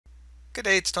Good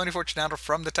day, it's Tony Fortunato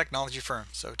from the Technology Firm.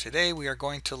 So today we are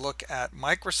going to look at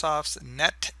Microsoft's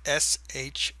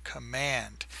NetSH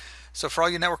command. So for all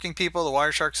you networking people, the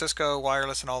Wireshark, Cisco,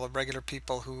 Wireless, and all the regular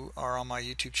people who are on my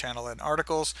YouTube channel and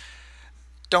articles,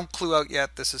 don't clue out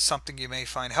yet. This is something you may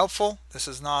find helpful. This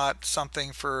is not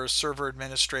something for server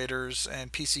administrators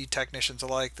and PC technicians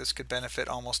alike. This could benefit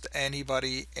almost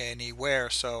anybody, anywhere.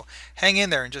 So hang in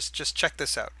there and just check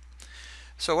this out.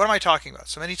 So what am I talking about?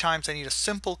 So many times I need a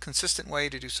simple, consistent way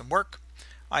to do some work.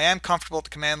 I am comfortable at the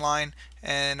command line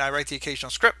and I write the occasional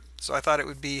script. So I thought it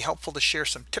would be helpful to share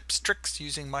some tips, tricks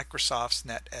using Microsoft's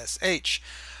NetSH.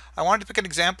 I wanted to pick an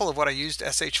example of what I used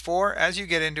SH for. As you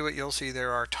get into it, you'll see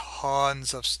there are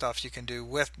tons of stuff you can do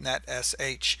with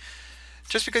NetSH.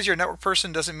 Just because you're a network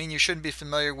person doesn't mean you shouldn't be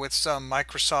familiar with some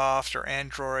Microsoft or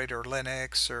Android or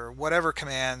Linux or whatever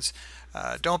commands.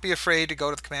 Don't be afraid to go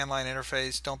to the command line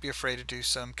interface. Don't be afraid to do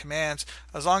some commands.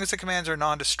 As long as the commands are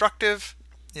non-destructive,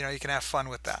 you can have fun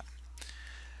with that.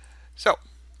 So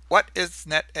what is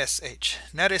NetSH?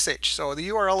 NetSH. So the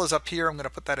URL is up here. I'm going to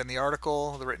put that in the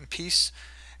article, the written piece.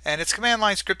 And it's command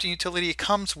line scripting utility. It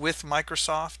comes with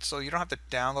Microsoft, so you don't have to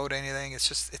download anything.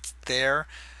 It's there.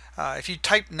 If you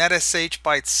type NetSH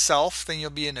by itself, then you'll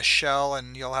be in a shell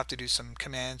and you'll have to do some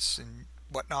commands and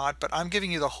whatnot. But I'm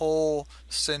giving you the whole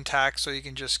syntax so you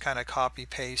can just kind of copy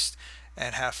paste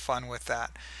and have fun with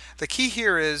that. The key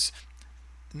here is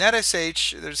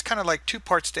NetSH, there's kind of like two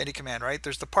parts to any command, right?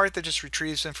 There's the part that just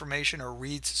retrieves information or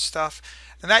reads stuff,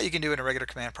 and that you can do in a regular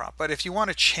command prompt. But if you want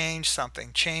to change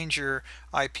something, change your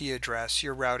IP address,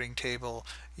 your routing table,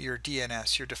 your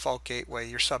DNS, your default gateway,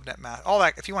 your subnet mask, all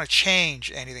that, if you want to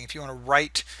change anything, if you want to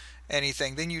write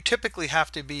anything, then you typically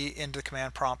have to be into the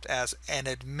command prompt as an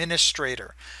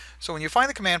administrator. So when you find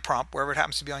the command prompt, wherever it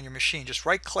happens to be on your machine, just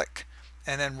right click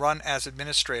and then run as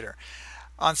administrator.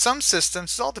 On some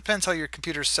systems, it all depends how your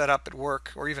computer is set up at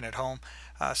work or even at home.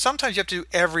 Sometimes you have to do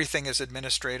everything as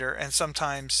administrator, and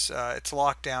sometimes it's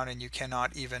locked down and you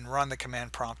cannot even run the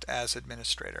command prompt as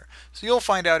administrator. So you'll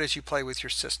find out as you play with your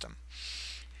system.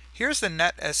 Here's the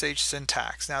NetSH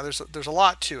syntax. Now there's a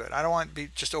lot to it. I don't want to be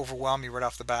just overwhelm you right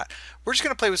off the bat. We're just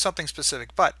going to play with something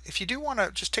specific. But if you do want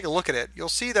to just take a look at it, you'll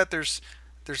see that there's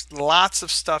lots of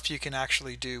stuff you can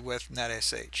actually do with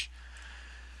NetSH.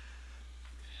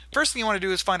 First thing you want to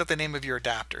do is find out the name of your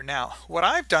adapter. Now, what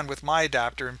I've done with my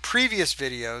adapter in previous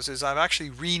videos is I've actually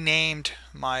renamed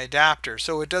my adapter.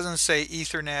 So it doesn't say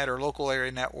Ethernet or local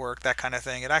area network, that kind of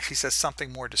thing. It actually says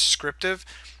something more descriptive.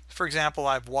 For example,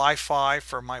 I have Wi-Fi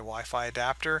for my Wi-Fi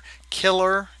adapter.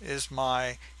 Killer is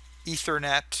my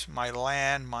Ethernet, my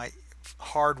LAN, my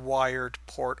hardwired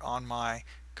port on my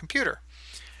computer.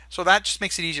 So that just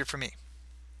makes it easier for me.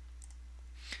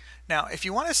 Now, if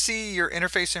you want to see your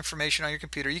interface information on your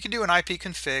computer, you can do an IP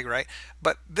config, right?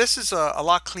 But this is a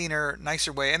lot cleaner,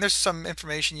 nicer way. And there's some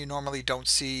information you normally don't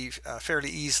see fairly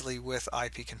easily with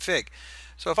IP config.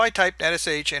 So if I type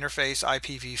NetSH interface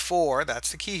IPv4,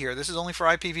 that's the key here. This is only for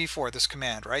IPv4, this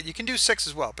command, right? You can do 6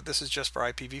 as well, but this is just for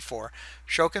IPv4.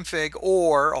 Show config,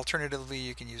 or alternatively,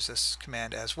 you can use this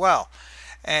command as well.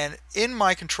 And in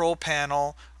my control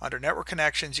panel under network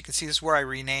connections, you can see this is where I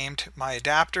renamed my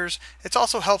adapters. It's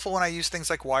also helpful when I use things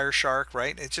like Wireshark,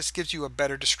 right? It just gives you a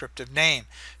better descriptive name.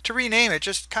 To rename it,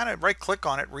 just kind of right click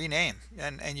on it, rename,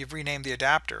 and you've renamed the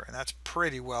adapter, and that's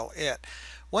pretty well it.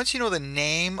 Once you know the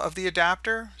name of the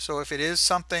adapter, so if it is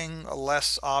something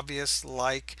less obvious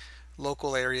like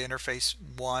local area interface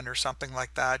 1 or something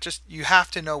like that, just you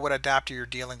have to know what adapter you're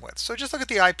dealing with. So just look at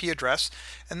the IP address,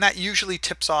 and that usually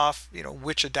tips off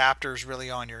which adapter is really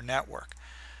on your network.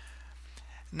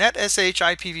 NetSH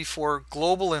IPv4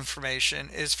 global information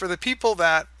is for the people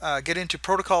that get into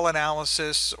protocol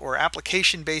analysis or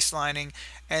application baselining,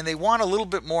 and they want a little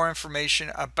bit more information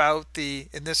about the,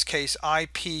 in this case,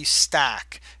 IP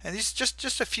stack. And these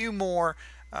just a few more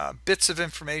bits of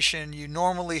information. You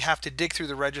normally have to dig through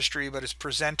the registry, but it's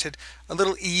presented a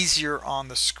little easier on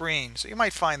the screen. So you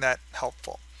might find that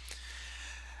helpful.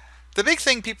 The big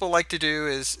thing people like to do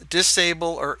is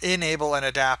disable or enable an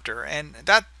adapter, and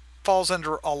that falls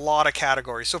under a lot of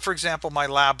categories. So for example, my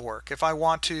lab work, if I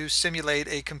want to simulate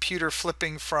a computer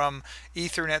flipping from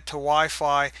Ethernet to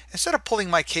Wi-Fi, instead of pulling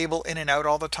my cable in and out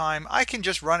all the time, I can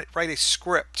just write a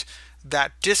script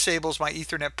that disables my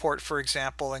Ethernet port, for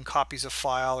example, and copies a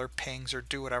file or pings or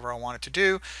do whatever I want it to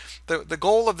do. The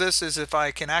goal of this is if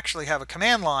I can actually have a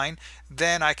command line,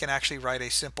 then I can actually write a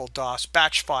simple DOS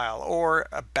batch file or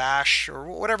a bash or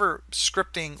whatever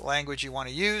scripting language you want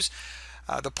to use.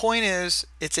 The point is,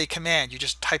 it's a command. You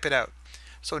just type it out.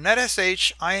 So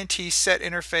netsh int set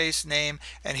interface name,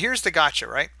 and here's the gotcha,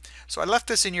 right? So I left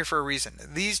this in here for a reason.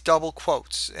 These double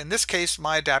quotes. In this case,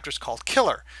 my adapter is called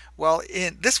killer. Well,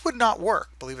 this would not work,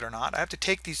 believe it or not. I have to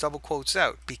take these double quotes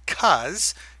out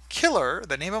because killer,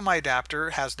 the name of my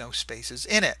adapter, has no spaces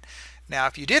in it. Now,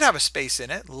 if you did have a space in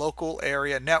it, local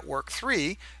area network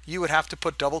 3, you would have to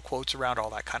put double quotes around all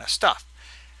that kind of stuff.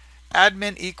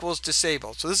 Admin equals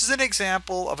disabled. So this is an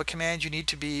example of a command you need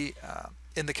to be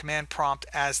in the command prompt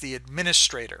as the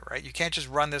administrator, right? You can't just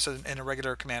run this in a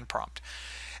regular command prompt.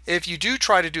 If you do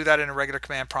try to do that in a regular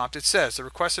command prompt, it says the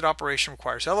requested operation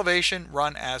requires elevation,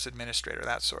 run as administrator,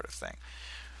 that sort of thing.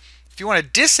 If you want to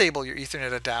disable your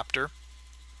Ethernet adapter,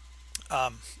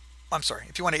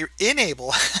 if you want to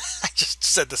enable, I just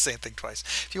said the same thing twice.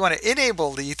 If you want to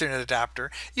enable the Ethernet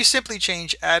adapter, you simply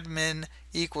change admin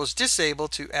equals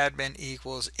disabled to admin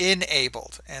equals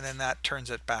enabled, and then that turns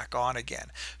it back on again.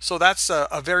 So that's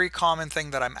a very common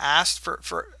thing that I'm asked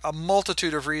for a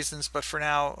multitude of reasons, but for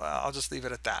now, I'll just leave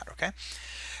it at that, okay?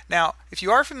 Now, if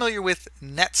you are familiar with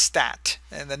netstat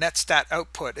and the netstat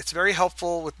output, it's very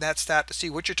helpful with netstat to see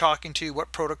what you're talking to,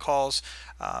 what protocols,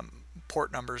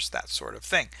 port numbers, that sort of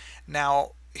thing.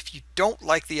 Now, if you don't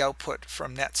like the output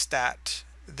from netstat,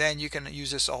 then you can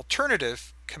use this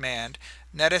alternative command,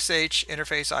 netsh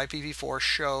interface IPv4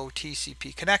 show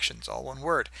TCP connections, all one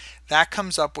word. That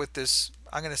comes up with this,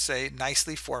 I'm going to say,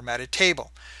 nicely formatted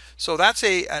table. So that's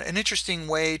an interesting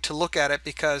way to look at it,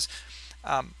 because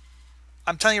I'm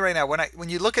telling you right now, when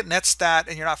you look at netstat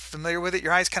and you're not familiar with it,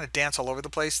 your eyes kind of dance all over the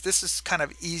place. This is kind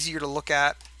of easier to look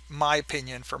at, my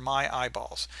opinion, for my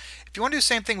eyeballs. If you want to do the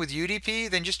same thing with UDP,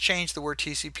 then just change the word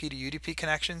TCP to UDP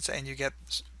connections and you get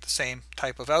the same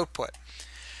type of output.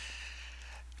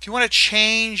 If you want to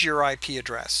change your IP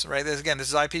address, right, again, this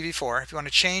is IPv4. If you want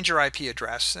to change your IP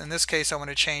address, in this case I want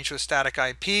to change to a static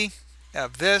IP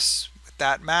of this, with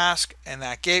that mask and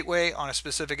that gateway on a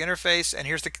specific interface, and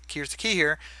here's the key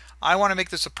here. I want to make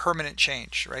this a permanent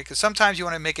change, right? Because sometimes you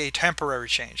want to make a temporary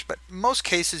change, but in most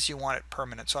cases you want it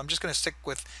permanent. So I'm just going to stick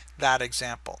with that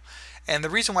example. And the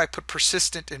reason why I put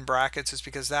persistent in brackets is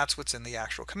because that's what's in the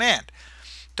actual command.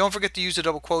 Don't forget to use the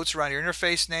double quotes around your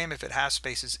interface name if it has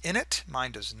spaces in it.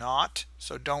 Mine does not,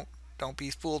 so don't be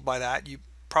fooled by that. You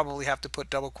probably have to put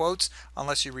double quotes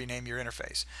unless you rename your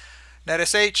interface.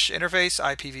 netsh interface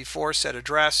IPv4 set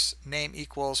address name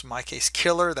equals, in my case,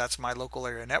 killer, that's my local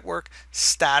area network.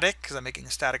 Static, because I'm making a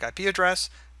static IP address,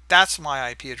 that's my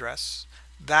IP address,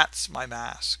 that's my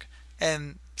mask,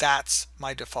 and that's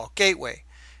my default gateway.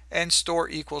 And store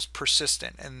equals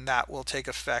persistent, and that will take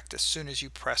effect as soon as you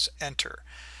press enter.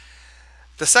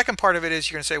 The second part of it is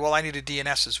you're going to say, well, I need a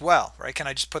DNS as well, right? Can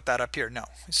I just put that up here? No.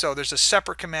 So there's a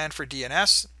separate command for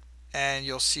DNS, and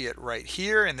you'll see it right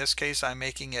here. In this case, I'm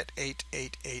making it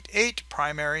 8888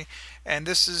 primary, and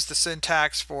this is the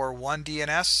syntax for one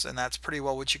DNS, and that's pretty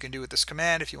well what you can do with this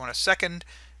command. If you want a second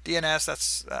DNS,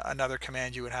 that's another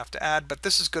command you would have to add, but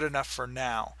this is good enough for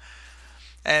now.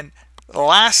 And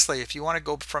lastly, if you want to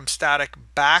go from static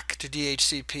back to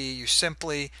DHCP, you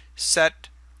simply set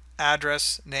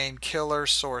address name killer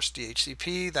source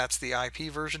DHCP, that's the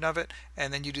IP version of it,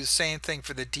 and then you do the same thing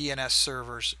for the DNS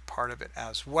servers part of it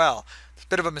as well. It's a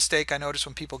bit of a mistake I notice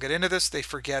when people get into this. They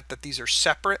forget that these are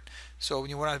separate, so when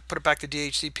you want to put it back to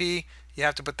DHCP, you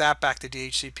have to put that back to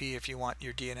DHCP if you want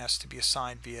your DNS to be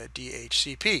assigned via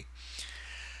DHCP.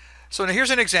 So now here's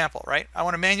an example, right? I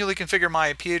want to manually configure my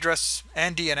IP address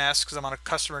and DNS because I'm on a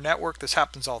customer network. This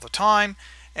happens all the time,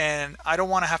 and I don't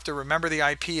want to have to remember the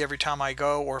IP every time I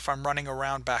go, or if I'm running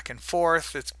around back and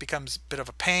forth, it becomes a bit of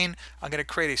a pain. I'm going to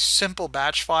create a simple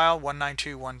batch file,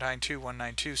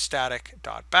 192.192.192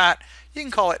 static.bat. You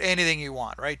can call it anything you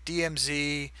want, right?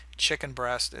 DMZ, chicken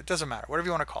breast, it doesn't matter, whatever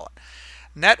you want to call it.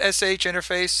 netsh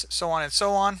interface, so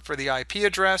on for the IP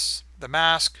address, the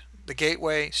mask, the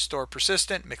gateway, store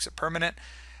persistent, makes it permanent,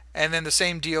 and then the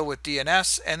same deal with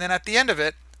DNS. And then at the end of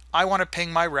it, I want to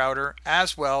ping my router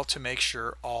as well to make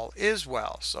sure all is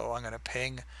well. So I'm going to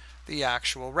ping the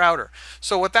actual router.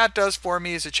 So what that does for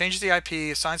me is it changes the IP,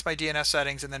 assigns my DNS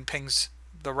settings, and then pings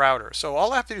the router. So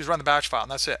all I have to do is run the batch file,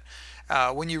 and that's it.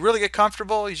 When you really get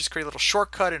comfortable, you just create a little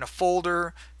shortcut in a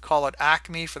folder, call it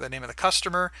Acme for the name of the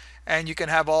customer, and you can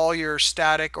have all your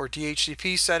static or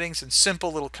DHCP settings in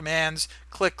simple little commands.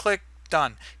 Click, click,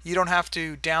 done. You don't have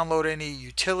to download any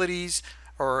utilities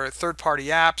or third-party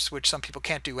apps, which some people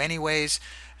can't do anyways.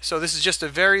 So this is just a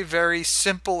very, very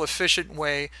simple, efficient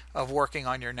way of working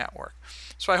on your network.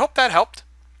 So I hope that helped.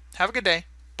 Have a good day.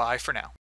 Bye for now.